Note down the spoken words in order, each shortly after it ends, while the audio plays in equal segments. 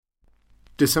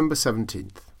December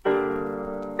 17th.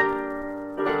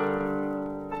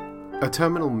 A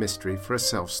terminal mystery for a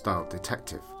self-styled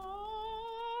detective.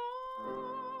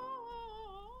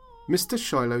 Mr.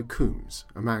 Shiloh Coombs,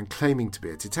 a man claiming to be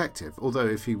a detective, although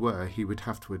if he were, he would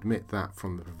have to admit that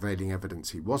from the prevailing evidence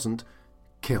he wasn't,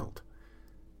 killed.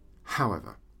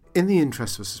 However, in the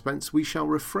interest of suspense, we shall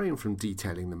refrain from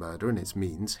detailing the murder and its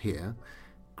means here.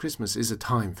 Christmas is a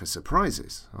time for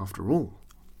surprises, after all.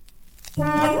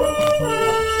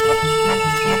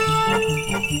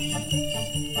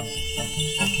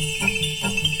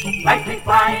 Lightning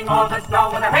flying over the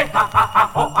snow with a hey ha ha ha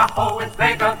ho ha ho, and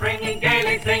sleigh bells ringing,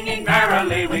 gaily singing,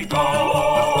 merrily we go.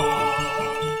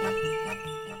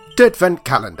 Advent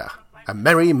Calendar, a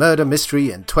merry murder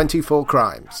mystery in 24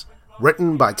 crimes,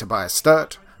 written by Tobias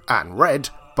Sturt and read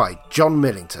by John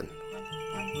Millington.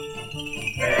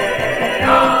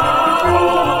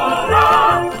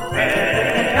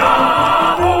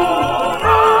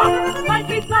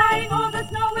 Lightning flying over the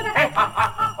snow with a hey ha ha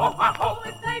ha ho ha ho,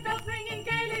 and sleigh bells ringing,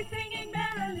 gaily singing,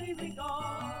 merrily we go.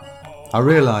 I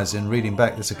realise in reading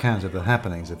back this account of the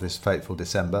happenings of this fateful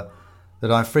December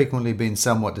that I've frequently been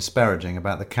somewhat disparaging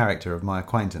about the character of my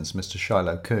acquaintance, Mr.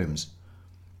 Shiloh Coombs.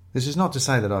 This is not to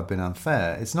say that I've been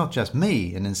unfair. It's not just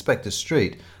me in Inspector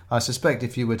Street. I suspect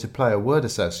if you were to play a word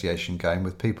association game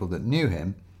with people that knew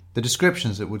him, the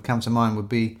descriptions that would come to mind would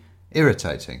be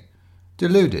irritating,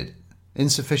 deluded,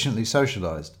 insufficiently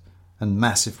socialised, and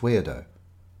massive weirdo.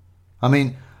 I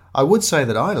mean, I would say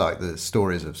that I like the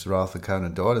stories of Sir Arthur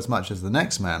Conan Doyle as much as the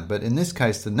next man, but in this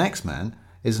case the next man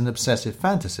is an obsessive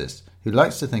fantasist who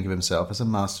likes to think of himself as a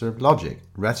master of logic,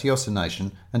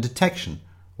 ratiocination and detection,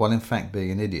 while in fact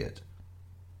being an idiot.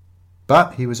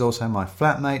 But he was also my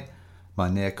flatmate, my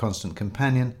near constant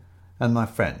companion, and my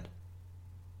friend.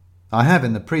 I have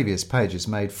in the previous pages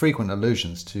made frequent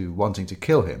allusions to wanting to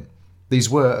kill him. These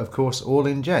were, of course, all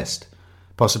in jest,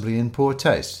 possibly in poor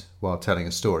taste, while telling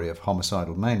a story of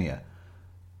homicidal mania.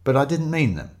 But I didn't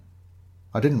mean them.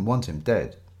 I didn't want him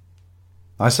dead.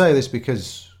 I say this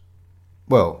because,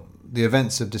 well, the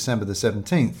events of December the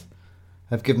 17th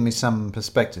have given me some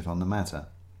perspective on the matter.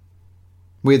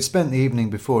 We had spent the evening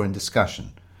before in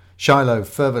discussion. Shiloh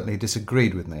fervently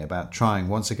disagreed with me about trying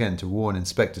once again to warn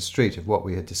Inspector Street of what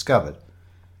we had discovered.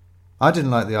 I didn't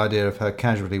like the idea of her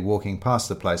casually walking past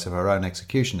the place of her own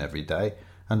execution every day,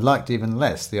 and liked even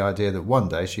less the idea that one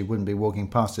day she wouldn't be walking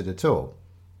past it at all.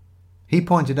 He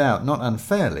pointed out, not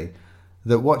unfairly,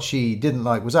 that what she didn't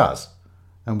like was us,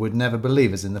 and would never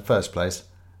believe us in the first place,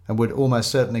 and would almost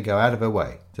certainly go out of her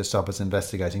way to stop us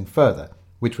investigating further,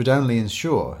 which would only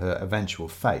ensure her eventual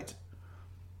fate.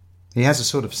 He has a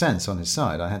sort of sense on his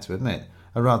side, I had to admit,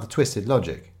 a rather twisted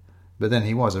logic, but then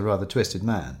he was a rather twisted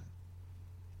man.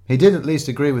 He did at least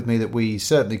agree with me that we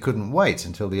certainly couldn't wait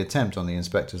until the attempt on the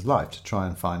inspector's life to try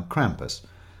and find Krampus.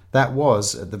 That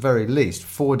was, at the very least,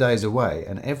 4 days away,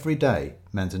 and every day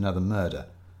meant another murder,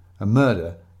 a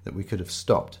murder that we could have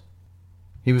stopped.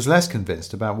 He was less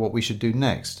convinced about what we should do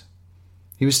next.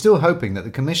 He was still hoping that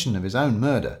the commission of his own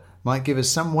murder might give us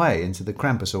some way into the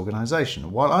Krampus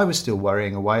organisation, while I was still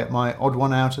worrying away at my odd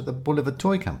one out at the Bolivar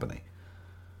Toy Company.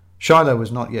 Shiloh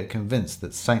was not yet convinced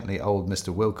that saintly old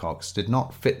Mr. Wilcox did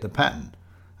not fit the pattern,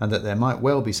 and that there might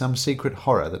well be some secret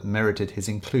horror that merited his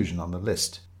inclusion on the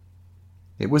list.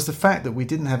 It was the fact that we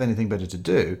didn't have anything better to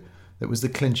do that was the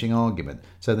clinching argument,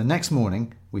 so the next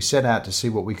morning we set out to see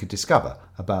what we could discover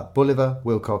about Bolivar,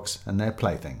 Wilcox and their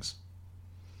playthings.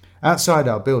 Outside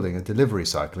our building, a delivery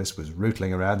cyclist was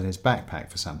rootling around in his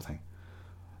backpack for something.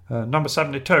 Number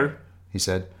 72, he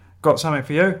said. Got something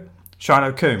for you?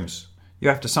 Shiloh Coombs. You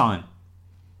have to sign.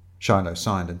 Shiloh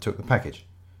signed and took the package.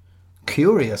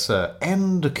 Curiouser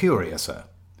and curiouser,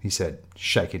 he said,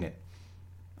 shaking it.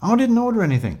 I didn't order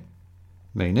anything.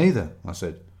 Me neither, I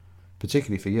said.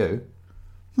 Particularly for you.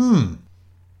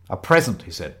 A present,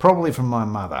 he said, probably from my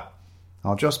mother.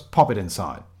 I'll just pop it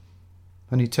inside.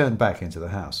 And he turned back into the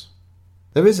house.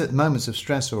 There is at moments of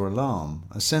stress or alarm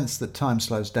a sense that time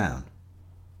slows down.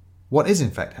 What is in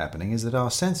fact happening is that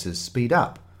our senses speed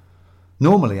up.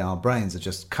 Normally our brains are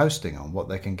just coasting on what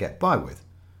they can get by with.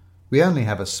 We only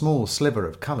have a small sliver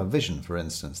of colour vision, for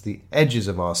instance. The edges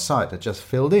of our sight are just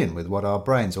filled in with what our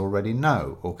brains already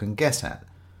know or can guess at.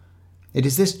 It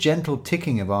is this gentle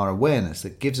ticking of our awareness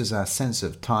that gives us our sense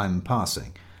of time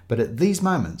passing. But at these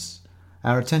moments,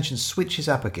 our attention switches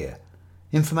up a gear.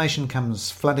 Information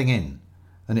comes flooding in,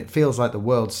 and it feels like the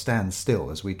world stands still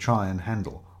as we try and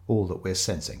handle all that we're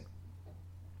sensing.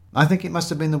 I think it must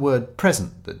have been the word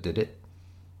present that did it.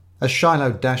 As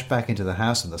Shiloh dashed back into the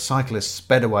house and the cyclist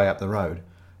sped away up the road,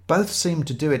 both seemed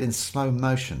to do it in slow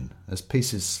motion as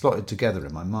pieces slotted together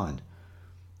in my mind.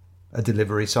 A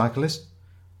delivery cyclist?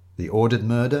 The ordered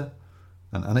murder?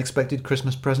 An unexpected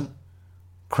Christmas present?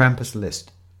 Krampus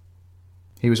List.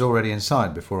 He was already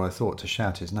inside before I thought to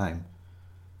shout his name.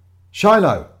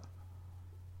 Shiloh!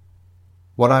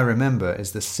 What I remember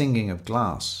is the singing of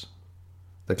glass,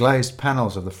 the glazed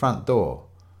panels of the front door,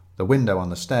 the window on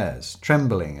the stairs,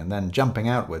 trembling and then jumping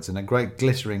outwards in a great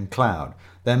glittering cloud.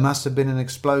 There must have been an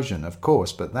explosion, of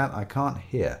course, but that I can't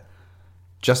hear.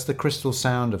 Just the crystal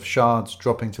sound of shards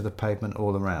dropping to the pavement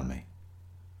all around me.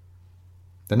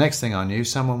 The next thing I knew,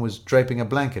 someone was draping a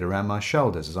blanket around my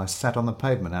shoulders as I sat on the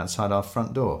pavement outside our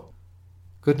front door.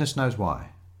 Goodness knows why.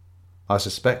 I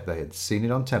suspect they had seen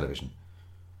it on television.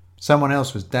 Someone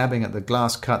else was dabbing at the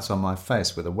glass cuts on my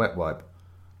face with a wet wipe.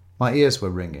 My ears were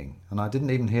ringing, and I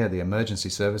didn't even hear the emergency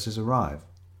services arrive.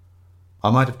 I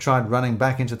might have tried running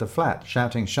back into the flat,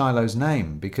 shouting Shiloh's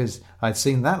name, because I'd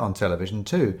seen that on television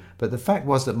too, but the fact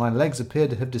was that my legs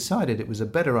appeared to have decided it was a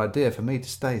better idea for me to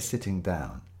stay sitting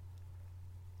down.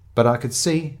 But I could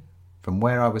see, from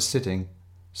where I was sitting,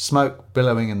 smoke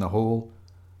billowing in the hall,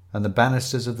 and the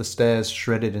banisters of the stairs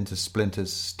shredded into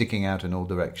splinters sticking out in all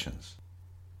directions.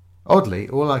 Oddly,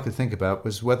 all I could think about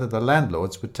was whether the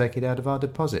landlords would take it out of our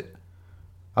deposit.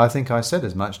 I think I said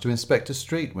as much to Inspector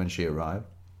Street when she arrived.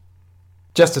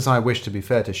 Just as I wished to be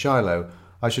fair to Shiloh,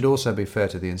 I should also be fair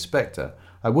to the inspector.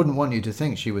 I wouldn't want you to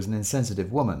think she was an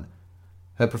insensitive woman.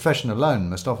 Her profession alone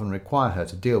must often require her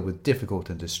to deal with difficult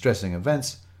and distressing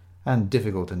events and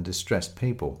difficult and distressed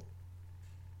people.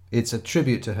 It's a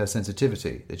tribute to her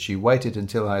sensitivity that she waited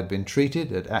until I had been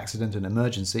treated at accident and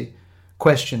emergency,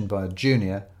 questioned by a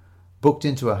junior, booked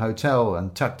into a hotel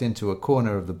and tucked into a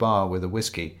corner of the bar with a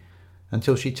whiskey,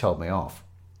 until she told me off.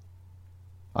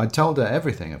 I'd told her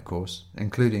everything, of course,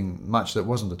 including much that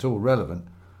wasn't at all relevant,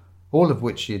 all of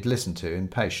which she had listened to in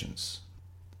patience.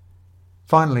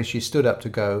 Finally she stood up to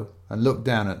go and looked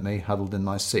down at me huddled in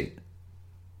my seat.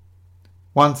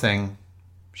 "One thing,"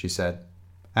 she said,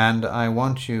 "and I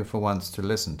want you for once to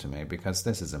listen to me, because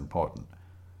this is important.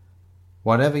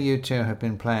 Whatever you two have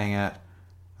been playing at,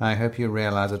 I hope you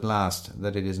realize at last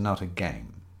that it is not a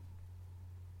game.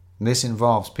 This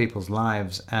involves people's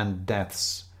lives and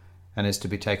deaths, and is to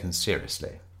be taken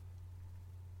seriously.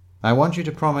 I want you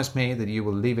to promise me that you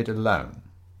will leave it alone.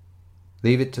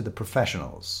 Leave it to the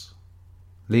professionals.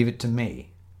 Leave it to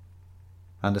me.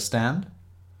 Understand?"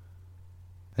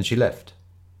 And she left.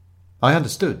 I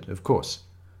understood, of course.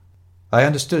 I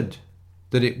understood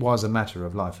that it was a matter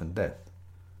of life and death.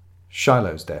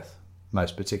 Shiloh's death,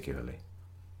 most particularly.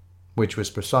 Which was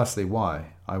precisely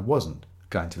why I wasn't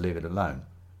going to leave it alone.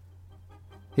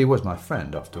 He was my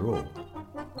friend, after all.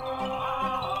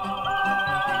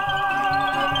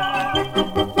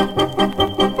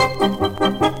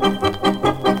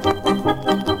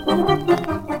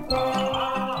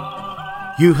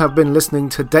 You have been listening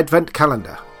to Dead Vent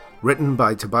Calendar, written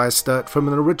by Tobias Sturt from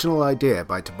an original idea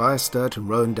by Tobias Sturt and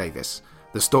Rowan Davis.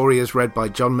 The story is read by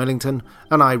John Millington,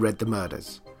 and I read the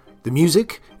murders. The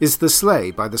music is The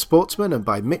Sleigh by The Sportsman and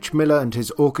by Mitch Miller and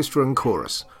his orchestra and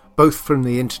chorus, both from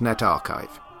the Internet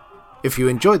Archive. If you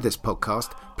enjoyed this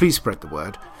podcast, please spread the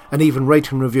word, and even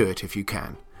rate and review it if you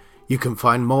can. You can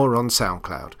find more on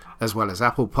SoundCloud, as well as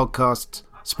Apple Podcasts,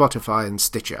 Spotify and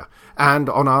Stitcher, and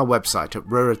on our website at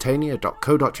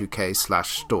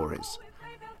ruritania.co.uk/stories.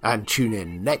 And tune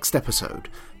in next episode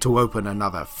to open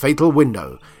another fatal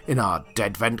window in our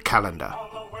Dead Vent Calendar.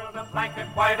 Black and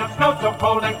white of snow so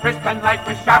cold and crisp and light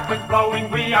with sharp winds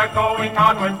blowing, we are going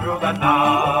onward through the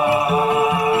night.